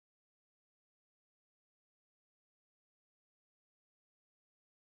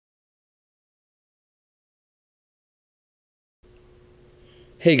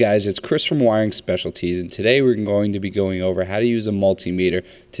Hey guys, it's Chris from Wiring Specialties, and today we're going to be going over how to use a multimeter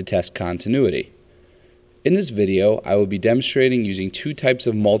to test continuity. In this video, I will be demonstrating using two types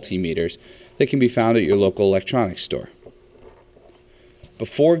of multimeters that can be found at your local electronics store.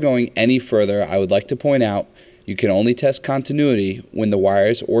 Before going any further, I would like to point out you can only test continuity when the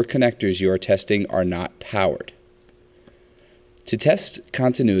wires or connectors you are testing are not powered. To test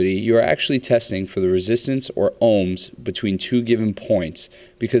continuity, you are actually testing for the resistance or ohms between two given points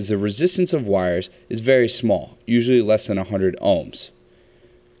because the resistance of wires is very small, usually less than 100 ohms.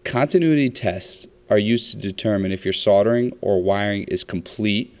 Continuity tests are used to determine if your soldering or wiring is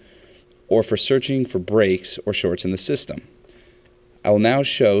complete or for searching for breaks or shorts in the system. I will now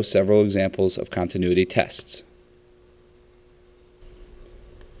show several examples of continuity tests.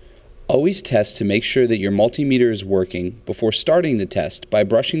 Always test to make sure that your multimeter is working before starting the test by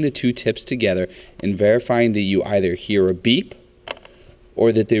brushing the two tips together and verifying that you either hear a beep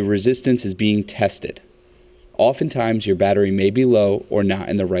or that the resistance is being tested. Oftentimes your battery may be low or not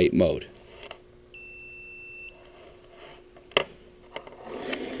in the right mode.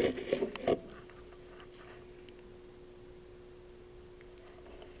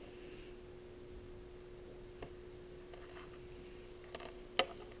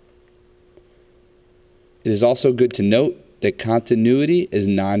 It is also good to note that continuity is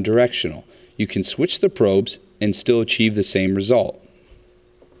non-directional. You can switch the probes and still achieve the same result.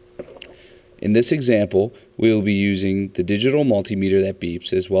 In this example, we will be using the digital multimeter that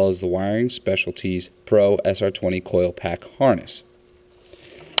beeps as well as the Wiring Specialties Pro SR20 coil pack harness.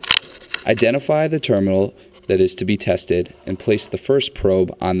 Identify the terminal that is to be tested and place the first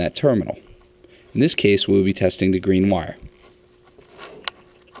probe on that terminal. In this case, we will be testing the green wire.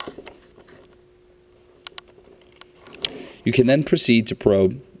 You can then proceed to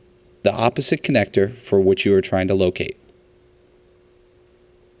probe the opposite connector for which you are trying to locate.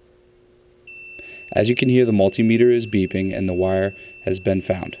 As you can hear, the multimeter is beeping and the wire has been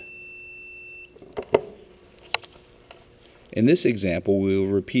found. In this example, we will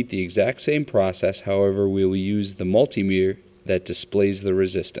repeat the exact same process, however, we will use the multimeter that displays the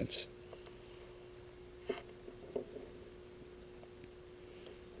resistance.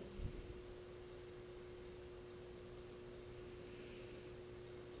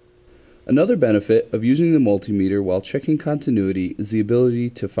 Another benefit of using the multimeter while checking continuity is the ability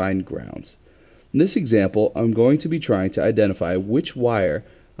to find grounds. In this example, I'm going to be trying to identify which wire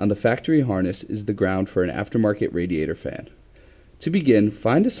on the factory harness is the ground for an aftermarket radiator fan. To begin,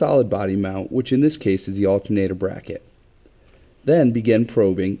 find a solid body mount, which in this case is the alternator bracket. Then begin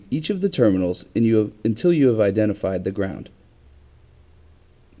probing each of the terminals until you have identified the ground.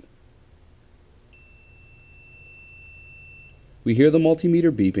 We hear the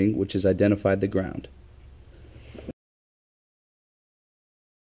multimeter beeping, which has identified the ground.